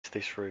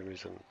this room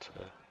isn't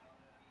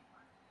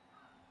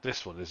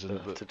This one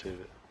isn't, but to do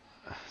it.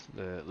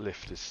 the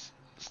lift is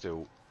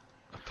still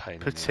a pain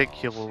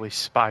Particularly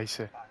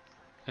spicy.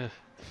 in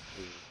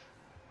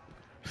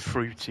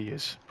Fruity,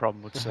 as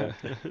Prom would say.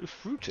 the arse.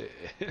 Fruity.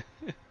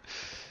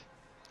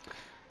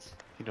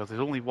 You know, there's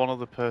only one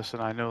other person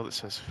I know that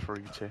says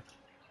fruity.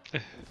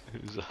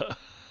 Who's that?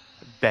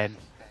 Ben,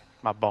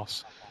 my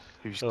boss,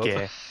 who's Oh.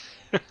 gay.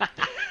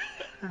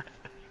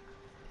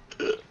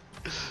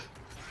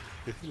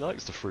 He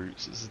likes the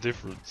fruits, it's the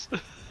difference.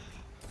 Let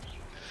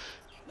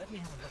me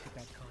have a look at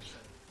that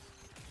console.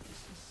 This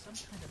is some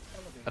kind of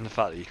elevator. And the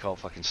fact that you can't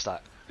fucking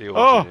stack the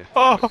Oh, order.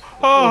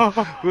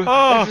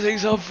 oh.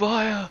 Everything's on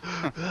fire!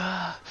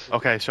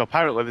 Okay, so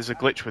apparently there's a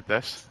glitch with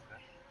this.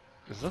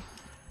 Is there?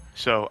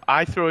 So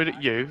I throw it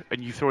at you,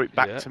 and you throw it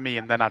back Yeah. to me,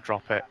 and then I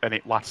drop it, and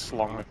it lasts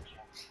longer.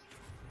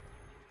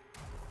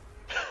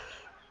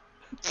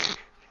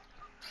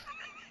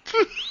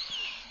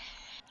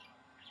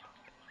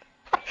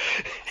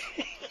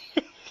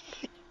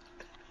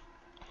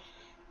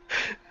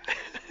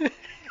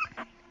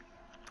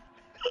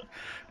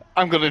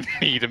 I'm gonna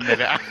need a minute.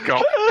 Hang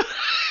on.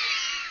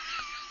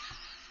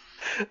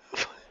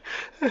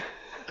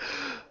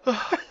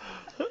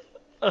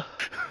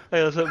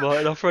 Hey, that's it,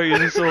 Martin. I'll throw you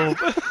this orb.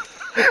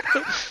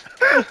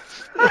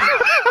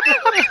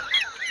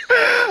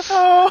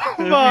 Oh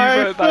you my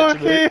throw it back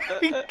to me.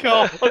 fucking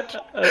god!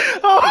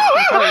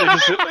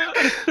 Apparently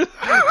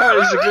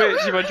there's a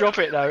glitch. You might drop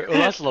it now. It'll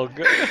last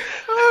longer.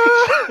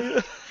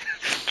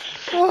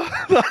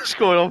 That's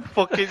going on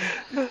fucking.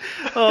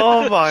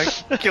 Oh my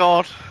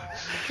god!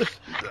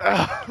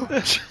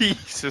 Oh,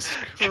 Jesus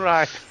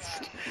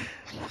Christ!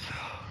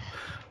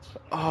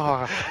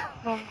 Oh,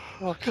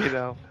 fucking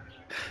hell!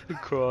 I'm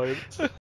crying.